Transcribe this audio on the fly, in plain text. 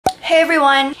Hey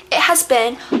everyone, it has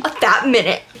been a fat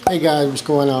minute. Hey guys, what's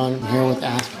going on? I'm here with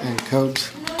Aspen and Kobryn.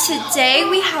 Today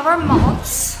we have our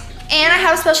moms, and I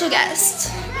have a special guest.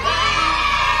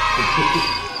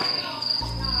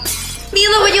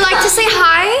 Mila, would you like to say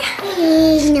hi?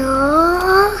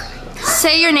 No.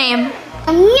 Say your name.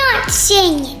 I'm not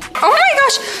singing. Oh my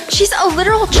gosh, she's a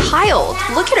literal child.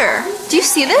 Look at her. Do you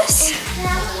see this?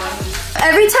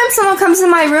 Every time someone comes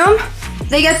in my room,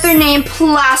 they get their name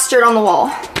plastered on the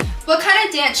wall. What kind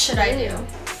of dance should I do?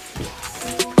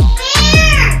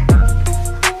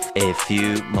 A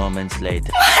few moments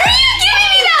later. Why are you giving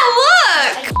me that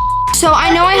look? So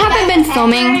I know I haven't been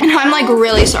filming, and I'm like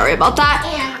really sorry about that.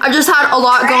 I've just had a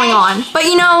lot going on. But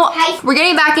you know, we're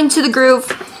getting back into the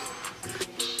groove.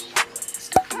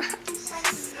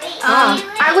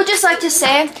 I would just like to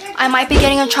say I might be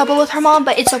getting in trouble with her mom,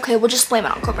 but it's okay. We'll just blame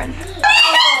it on Kobryn. What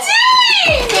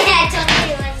are you doing?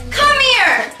 Come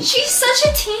here. She's such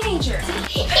a teenager.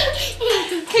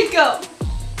 Okay, go.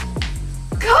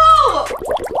 Go.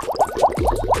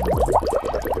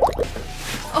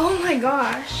 Oh my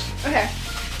gosh. Okay.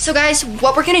 So guys,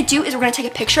 what we're gonna do is we're gonna take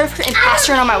a picture of her and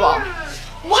plaster it on my wall.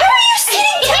 Why are you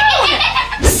sitting down?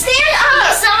 Stand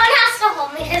up. Someone has to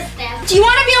hold me to stand. Do you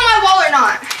want to be on my wall or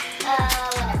not?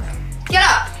 Whatever. Get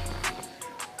up.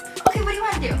 Okay, what do you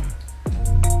want to do?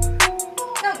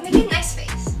 No, make a nice face.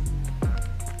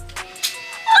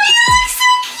 Oh, you look so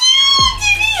cute,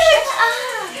 Diddy.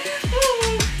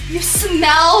 You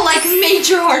smell like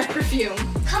Major Hard perfume.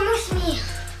 Come with me.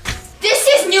 This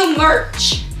is new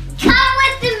merch. Come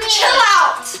with me. Chill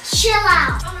out. Chill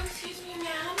out. Oh, excuse me,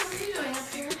 ma'am. What are you doing up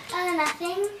here?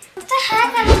 Nothing. What the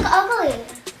heck? I look ugly.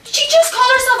 She just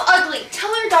called herself ugly.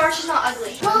 Tell her daughter she's not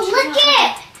ugly. Well, look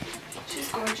it. She's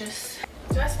gorgeous.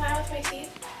 Do I smile with my teeth?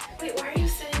 Wait, why are you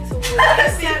sitting so weird?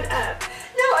 Stand up.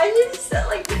 No, I need to sit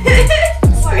like this.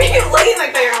 Why are you looking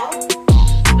like that, girl?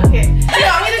 Okay. Do you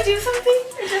want me to do something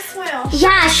or just smile?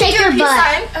 Yeah, shake your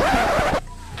butt.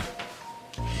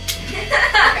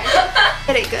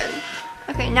 Get it good.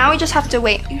 Okay, now we just have to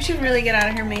wait. You should really get out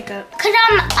of her makeup. Cause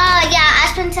yeah,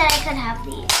 Aspen said I could have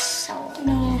these, so.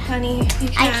 No, honey, you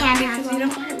can't. I can't have because them. you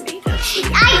don't wear makeup.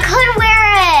 I could wear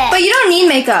it. But you don't need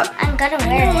makeup. I'm gonna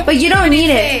wear it. But you don't need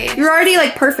it. You're already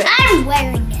like perfect. I'm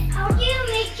wearing it. How do you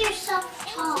make yourself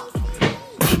tall?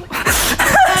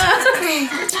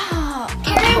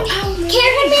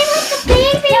 Karen made like a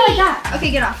baby. Yeah, like that. Okay,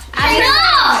 get off. I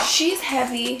know. She's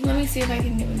heavy. Let me see if I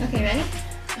can do it. Okay, ready?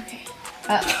 Okay.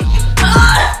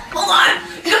 Hold on.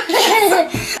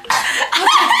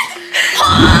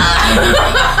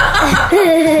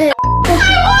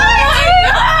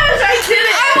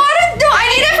 I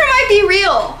need it for my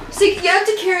bereal. So you have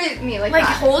to carry me like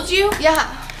that. Hold you? Yeah.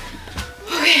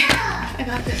 Okay. I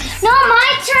got this. No,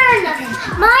 my turn.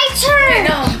 My turn. Okay,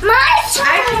 no. My turn. I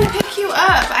can pick you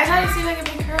up. I gotta see if I can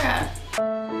pick her up.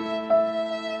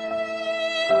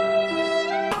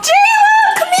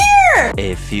 Jaelah, come here.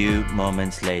 A few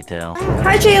moments later.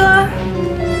 Hi, Jaelah.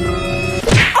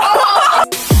 Oh,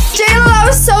 Jaelah, that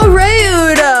was so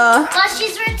rude. Well,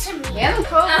 she's rude to me.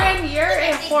 Kobryn, you're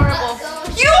a horrible.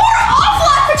 You are awful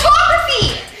at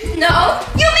photography. No.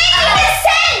 You made me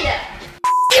descend.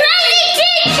 Crazy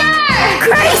teacher.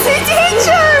 Crazy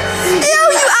teacher. Ew,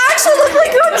 you actually look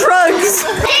like you're on drugs.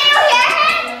 Did you hear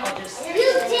him? You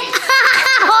did.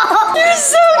 You're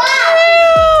so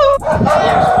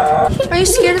cute. Are you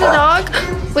scared of the dog?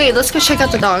 Wait, let's go check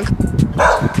out the dog.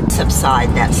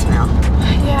 Subside that smell.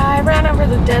 Yeah, I ran over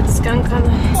the dead skunk on the.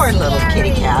 Poor little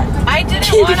kitty cat. I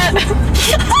didn't want to.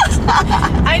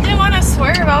 I didn't want to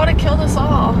swerve. I would have killed us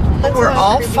all. We're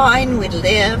all fine. We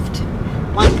lived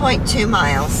 1.2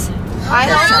 miles.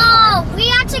 No, we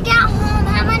had to get home.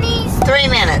 How many? 3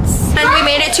 minutes. And we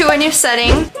made it to a new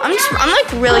setting. I'm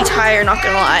like really tired, not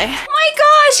gonna lie. Oh my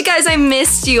gosh, guys, I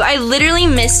missed you. I literally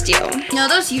missed you. You know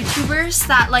those YouTubers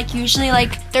that like usually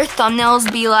like their thumbnails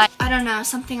be like, I don't know,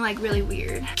 something like really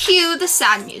weird. Cue the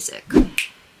sad music.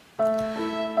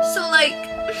 So like,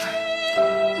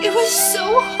 it was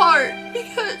so hard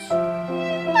because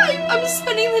I'm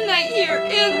spending the night here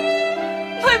and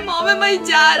my mom and my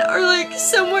dad are like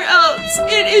somewhere else.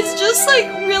 It is just like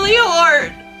really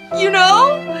hard, you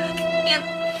know? And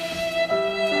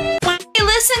hey,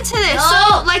 listen to this.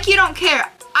 So like you don't care.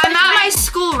 I'm at my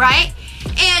school, right?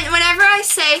 And whenever I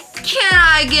say, can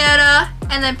I get a?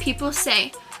 And then people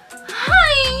say,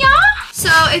 hiya. So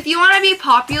if you want to be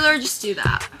popular, just do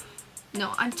that.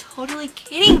 No, I'm totally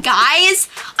kidding, guys.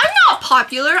 I'm not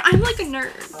popular. I'm like a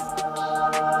nerd.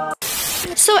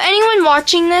 So anyone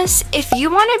watching this, if you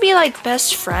want to be like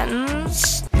best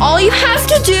friends, all you have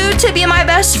to do to be my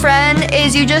best friend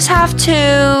is you just have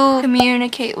to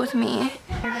communicate with me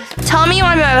Tell me you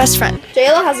want to be my best friend.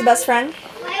 Jaelah has a best friend.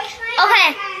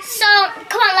 Okay, so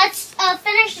come on, let's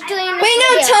finish doing this. Wait, no,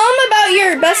 video. tell him about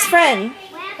your best friend.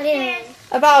 What do you mean?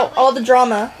 About all the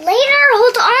drama. Later,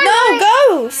 hold on. No,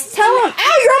 go. Tell him.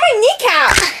 Ow, you're on my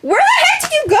kneecap. Where the heck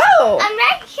did you go? I'm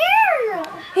right here.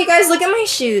 Hey guys, look at my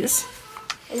shoes.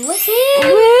 Woohoo.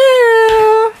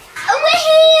 Woo.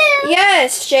 Woohoo.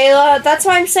 Yes, Jaelah. That's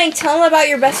why I'm saying tell him about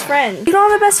your best friend. You don't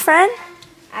have a best friend?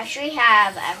 I actually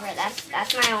have Everett.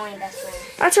 That's my only best friend.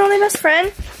 That's your only best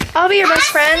friend? I'll be your best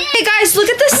friend. Hey guys, look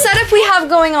at the setup we have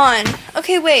going on.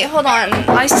 Okay, wait, hold on.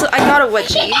 I got a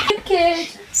wedgie.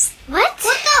 Kids. What?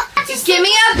 What the? Give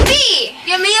me a B.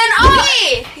 Give me an O.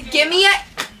 Give me a...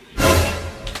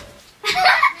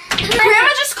 Grandma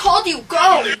just called you.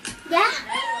 Go.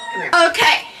 Yeah.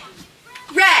 Okay.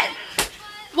 Red,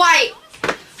 white,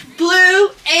 blue,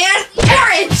 and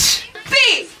orange.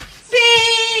 B.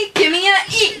 B. Give me a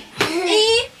E.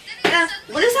 E.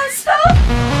 What does that spell?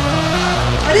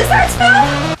 What does that spell?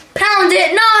 Pound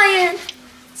it, 9.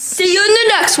 See you in the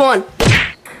next one.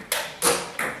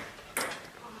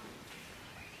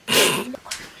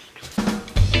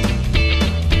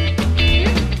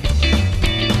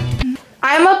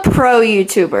 I'm a pro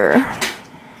YouTuber.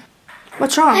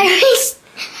 What's wrong? I erased.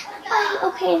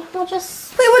 Okay, we'll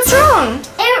just. Wait, what's wrong?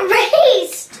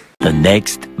 Erased. The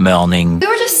next morning. We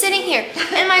were just sitting here,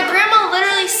 and my grandma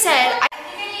literally said,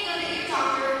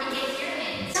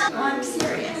 I'm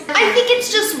serious. I think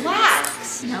it's just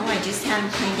wax. No, I just had them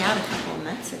cleaned out a couple of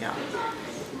months ago.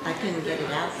 I couldn't get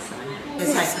it out, so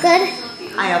It's good.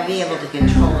 I'll be able to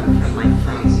control them from my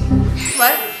phone.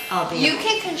 What? I'll be You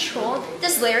can control.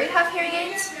 Does Larry have hearing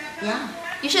aids? Yeah.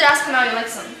 You should ask him how he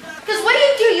likes them. Because what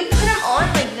do? You put them on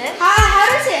like this? How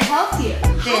does it help you?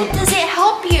 Then- How does it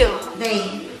help you?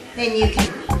 Then you can,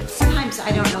 sometimes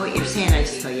I don't know what you're saying, I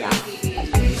just go, yeah.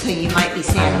 So you might be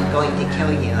saying, I'm going to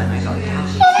kill you, and I go, yeah.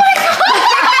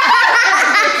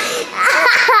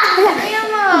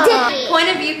 Grandma. Point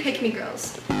of view, pick me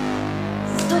girls.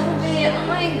 Stop it. Oh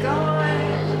my god.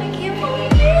 I can't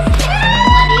believe it.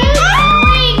 What are you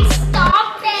doing?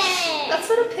 Stop it. That's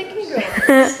what a pick me girl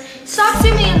is. Stop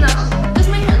zooming in though. Does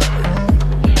my hair look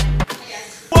good?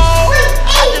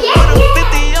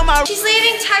 She's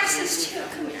leaving Texas too.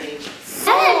 Come here.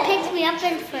 Haven't picked me up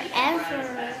in forever.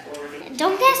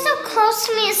 Don't get so close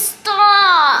to me.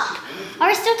 Stop. Are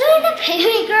we still doing the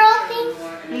baby girl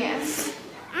thing? Yes.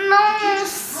 No,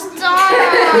 stop.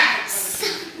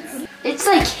 It's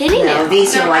like hitting No, it.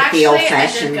 these are No, like the actually,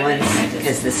 old-fashioned I did ones,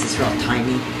 because this is real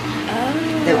tiny.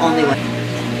 The only one.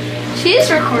 She is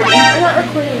recording. We're not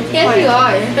recording. Yes, you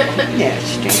are. Yeah,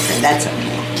 straight. That's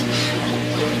okay.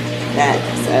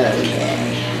 That's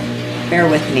okay. Bear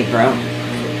with me, bro.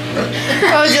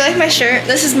 Oh, do you like my shirt?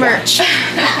 This is merch.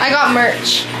 I got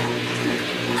merch.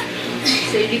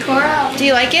 Sadie Coral. Do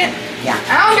you like it? Yeah.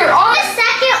 Ow, you're on. The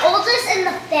second oldest in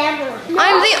the family.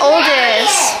 I'm the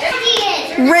oldest.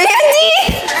 Randy. Randy?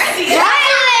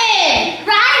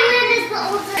 Rylan is the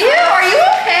oldest. Ew, are you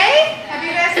okay? Have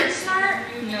you guys heard Snart?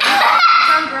 No. It's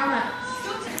on Grown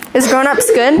Ups. Is Grown Ups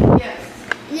good?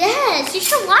 Yes, you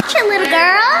should watch it, little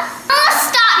girl. Oh,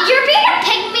 stop. You're being a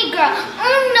pick-me girl.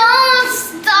 Oh, no.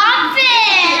 Stop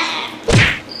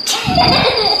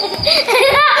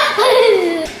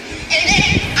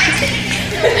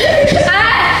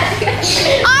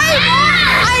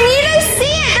I need to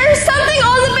see it. There's something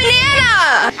on the banana.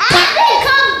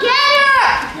 Come get her.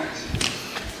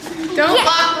 Don't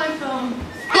block my phone.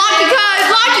 Block the code.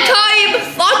 Block the code.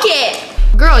 Block it.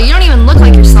 Girl, you don't even look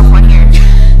like yourself on here.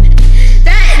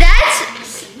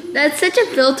 That's such a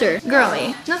filter.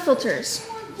 Girly, no filters.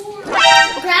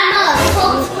 Grandma,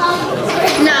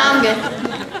 No, I'm good.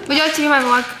 Would you like to be my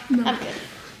vlog? No. I'm good.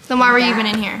 Then why were you even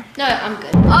in here? No, I'm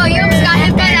good. Oh, you almost got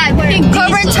hit by that.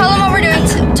 Kobryn, tell them what we're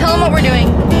doing. Tell them what we're doing.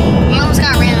 You almost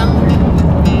got ran over.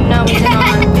 No, we did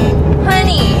not.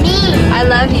 Honey, I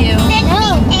love you.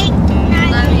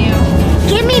 Love you.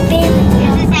 Give me baby.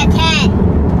 This is at 10.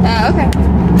 Oh, okay.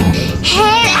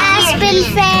 Hey, Aspen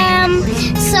fam.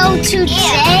 So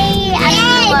today,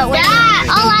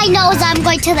 all I know is I'm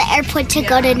going to the airport to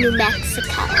go to New Mexico.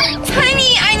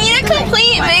 Honey, I need a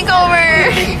complete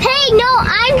makeover. Hey, no,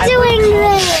 I'm doing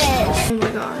this. Oh my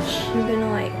gosh, I'm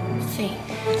gonna like faint.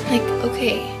 Like,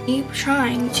 okay, keep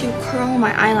trying to curl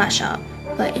my eyelash up,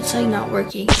 but it's like not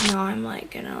working. Now I'm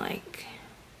like gonna like,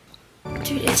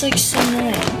 dude, it's like so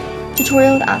annoying.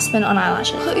 Tutorial with Aspen on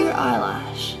eyelashes. Put your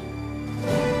eyelash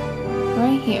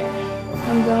right here.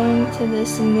 I'm going to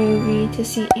this movie to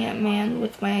see Ant-Man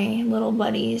with my little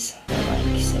buddies. They're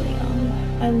like so young.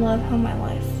 I love how my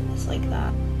life is like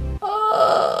that.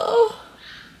 Oh.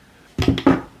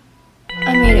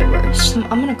 I made it worse.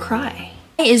 I'm gonna cry.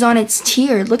 It is on its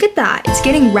tear. Look at that. It's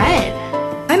getting red.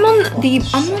 I'm on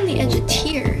the edge of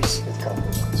tears.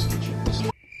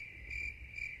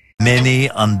 Many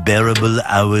unbearable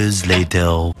hours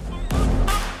later.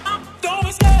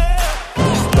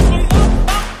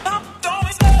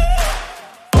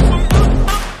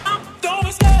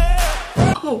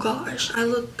 Oh gosh, I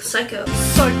look psycho.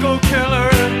 Psycho killer.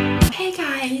 Hey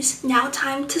guys, now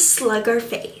time to slug our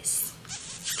face.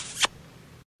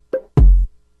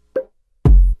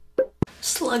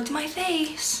 Slugged my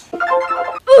face. Ooh.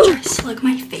 I slug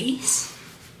my face.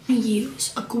 I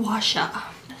use a gua sha.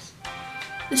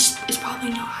 This is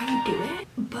probably not how you do it,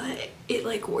 but it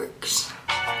like works.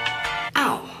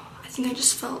 Ow, I think I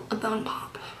just felt a bone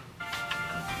pop.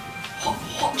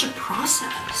 Such a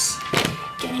process.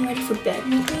 Getting ready for bed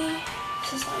with me.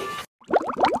 This is like...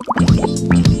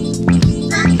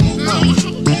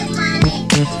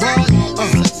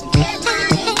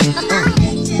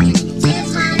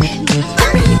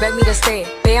 He begged me to stay.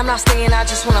 Babe, I'm not staying, I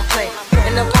just wanna play.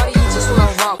 In the party, you just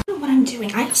wanna rock. What I'm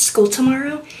doing, I have school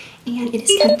tomorrow, and it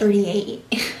is 10:38.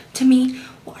 To me,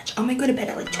 watch, I'm gonna go to bed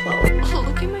at like 12. Oh,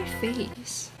 look at my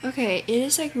face. Okay, it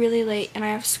is like really late, and I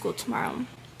have school tomorrow.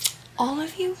 All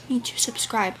of you need to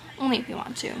subscribe, only if you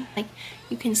want to. Like,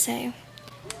 you can say,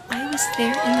 I was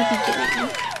there in the beginning.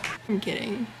 I'm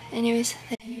kidding. Anyways,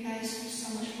 thank you guys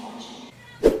so much for